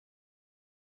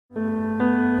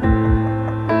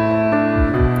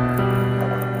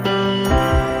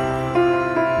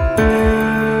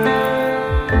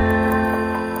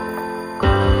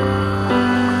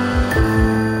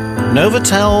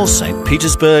Novotel St.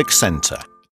 Petersburg Centre.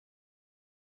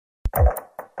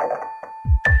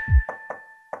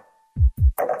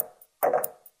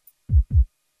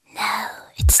 Now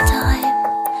it's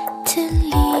time to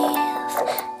leave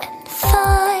and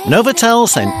find. Novotel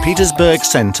St. Petersburg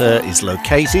Centre is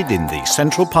located in the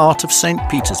central part of St.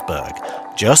 Petersburg,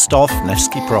 just off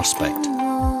Nevsky Prospect.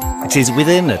 It is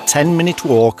within a 10-minute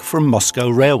walk from Moscow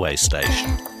railway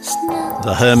station.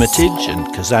 The Hermitage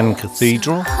and Kazan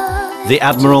Cathedral, the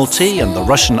Admiralty and the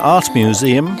Russian Art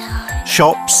Museum,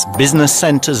 shops, business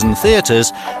centres and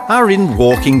theatres are in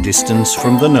walking distance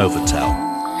from the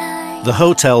Novotel. The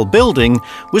hotel building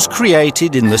was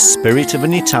created in the spirit of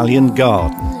an Italian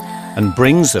garden and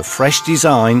brings a fresh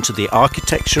design to the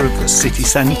architecture of the city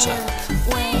centre.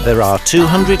 There are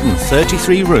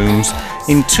 233 rooms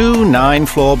in two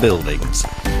 9-floor buildings,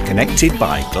 connected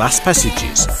by glass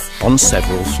passages on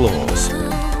several floors.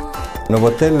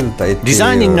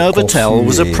 Designing Novotel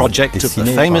was a project of the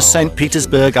famous St.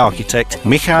 Petersburg architect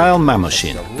Mikhail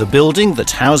Mamoshin. The building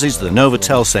that houses the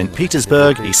Novotel St.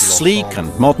 Petersburg is sleek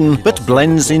and modern, but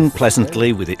blends in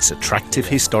pleasantly with its attractive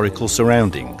historical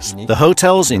surroundings. The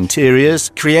hotel's interiors,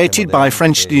 created by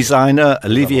French designer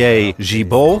Olivier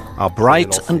Gibault, are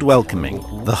bright and welcoming.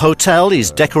 The hotel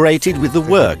is decorated with the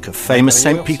work of famous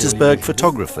St. Petersburg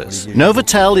photographers.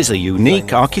 Novotel is a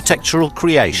unique architectural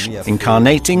creation,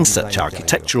 incarnating such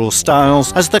architectural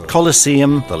styles as the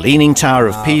Colosseum, the Leaning Tower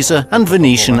of Pisa and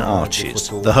Venetian arches.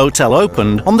 The hotel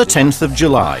opened on the 10th of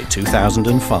July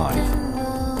 2005.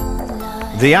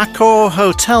 The Accor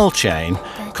hotel chain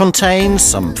contains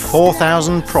some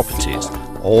 4,000 properties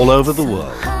all over the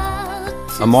world.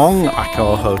 Among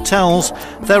Accor hotels,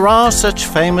 there are such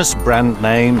famous brand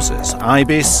names as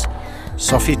Ibis,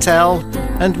 Sofitel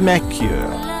and Mercure.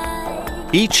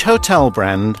 Each hotel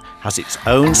brand has its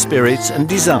own spirit and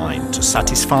design to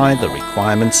satisfy the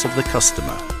requirements of the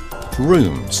customer.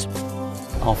 Rooms.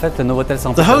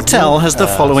 The hotel has the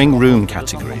following room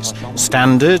categories: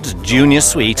 standard, junior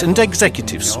suite and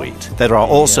executive suite. There are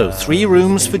also 3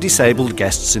 rooms for disabled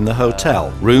guests in the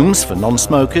hotel. Rooms for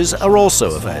non-smokers are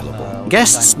also available.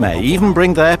 Guests may even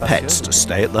bring their pets to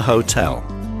stay at the hotel.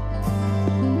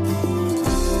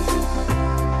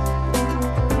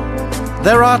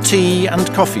 There are tea and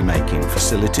coffee making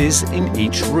facilities in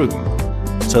each room,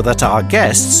 so that our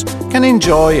guests can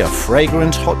enjoy a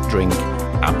fragrant hot drink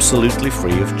absolutely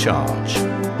free of charge.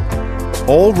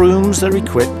 All rooms are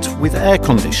equipped with air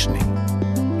conditioning,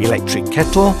 electric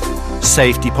kettle,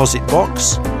 safe deposit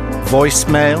box,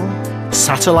 voicemail,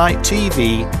 satellite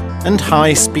TV and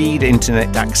high-speed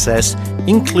internet access,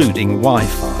 including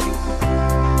Wi-Fi.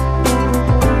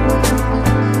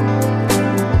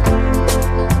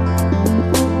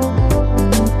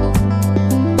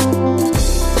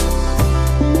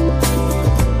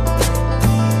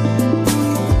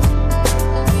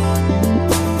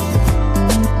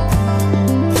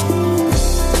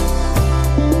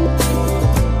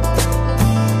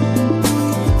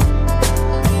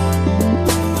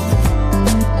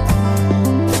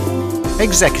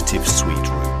 Executive suite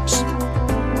rooms.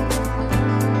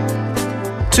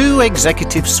 2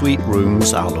 executive suite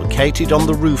rooms are located on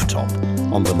the rooftop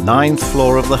on the 9th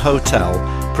floor of the hotel,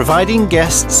 providing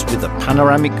guests with a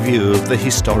panoramic view of the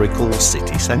historical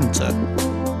city centre.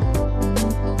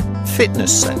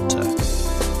 Fitness centre.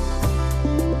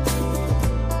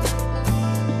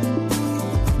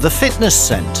 The fitness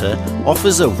centre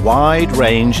offers a wide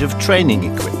range of training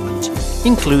equipment,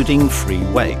 including free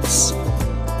weights.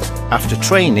 After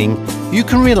training, you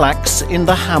can relax in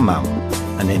the hammam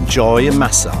and enjoy a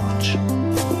massage.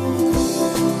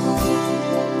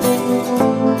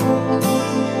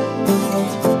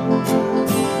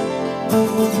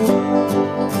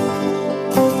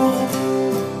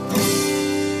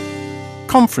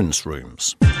 Conference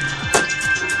rooms.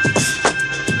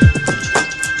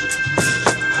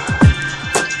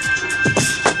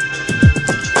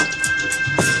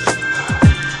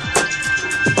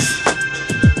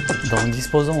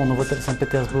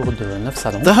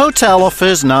 The hotel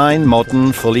offers 9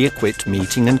 modern, fully equipped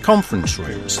meeting and conference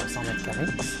rooms.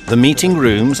 The meeting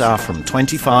rooms are from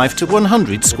 25 to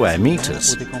 100 square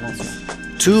meters.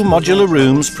 2 modular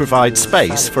rooms provide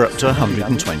space for up to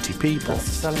 120 people.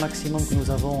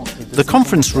 The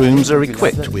conference rooms are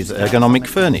equipped with ergonomic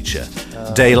furniture,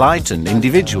 daylight and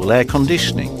individual air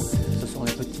conditioning.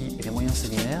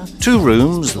 2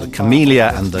 rooms, the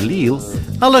Camellia and the Lille,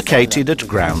 are located at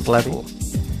ground level.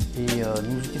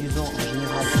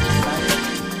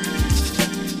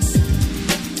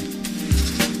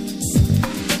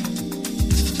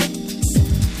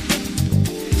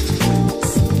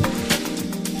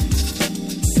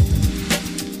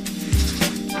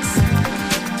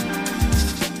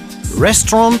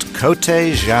 Restaurant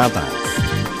Côté Jardin.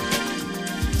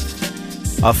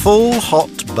 A full hot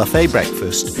buffet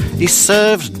breakfast is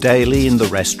served daily in the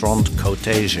restaurant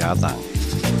Côté Jardin.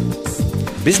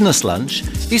 Business lunch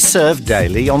is served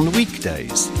daily on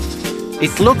weekdays.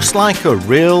 It looks like a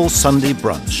real Sunday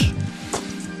brunch,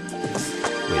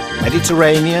 with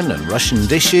Mediterranean and Russian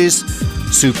dishes,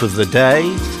 soup of the day,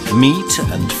 meat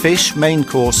and fish main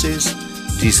courses,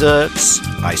 desserts,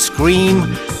 ice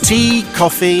cream, tea,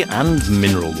 coffee and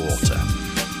mineral water.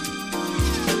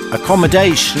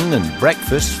 Accommodation and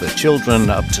breakfast for children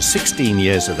up to 16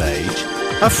 years of age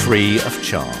are free of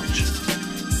charge.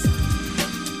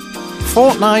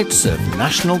 Fortnights of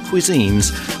national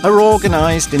cuisines are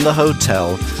organised in the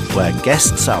hotel, where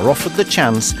guests are offered the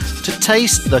chance to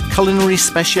taste the culinary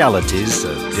specialities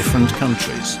of different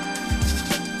countries.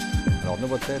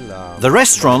 The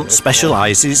restaurant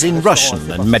specialises in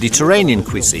Russian and Mediterranean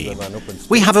cuisine.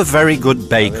 We have a very good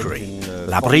bakery,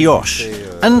 La Brioche,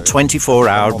 and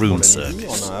 24-hour room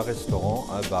service.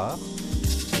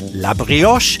 La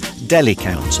Brioche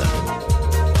Deli-Counter.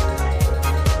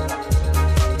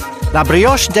 La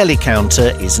Brioche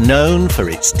Deli-Counter is known for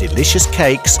its delicious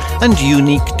cakes and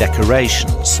unique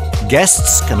decorations.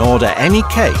 Guests can order any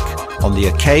cake on the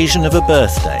occasion of a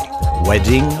birthday,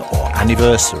 wedding or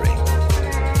anniversary.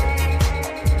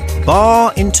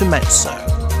 Bar Intermezzo.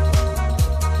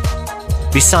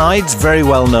 Besides very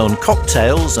well-known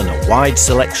cocktails and a wide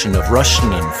selection of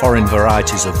Russian and foreign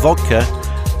varieties of vodka,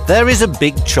 there is a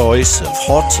big choice of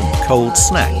hot and cold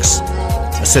snacks,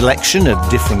 a selection of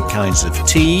different kinds of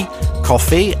tea,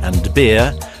 coffee and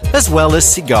beer, as well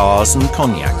as cigars and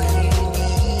cognac.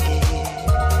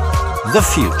 The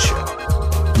future.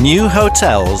 New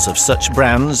hotels of such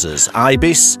brands as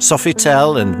Ibis,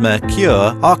 Sofitel and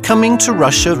Mercure are coming to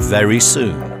Russia very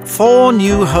soon. 4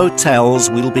 new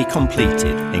hotels will be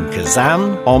completed in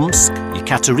Kazan, Omsk,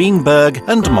 Yekaterinburg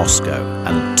and Moscow,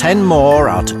 and 10 more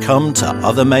are to come to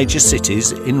other major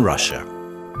cities in Russia.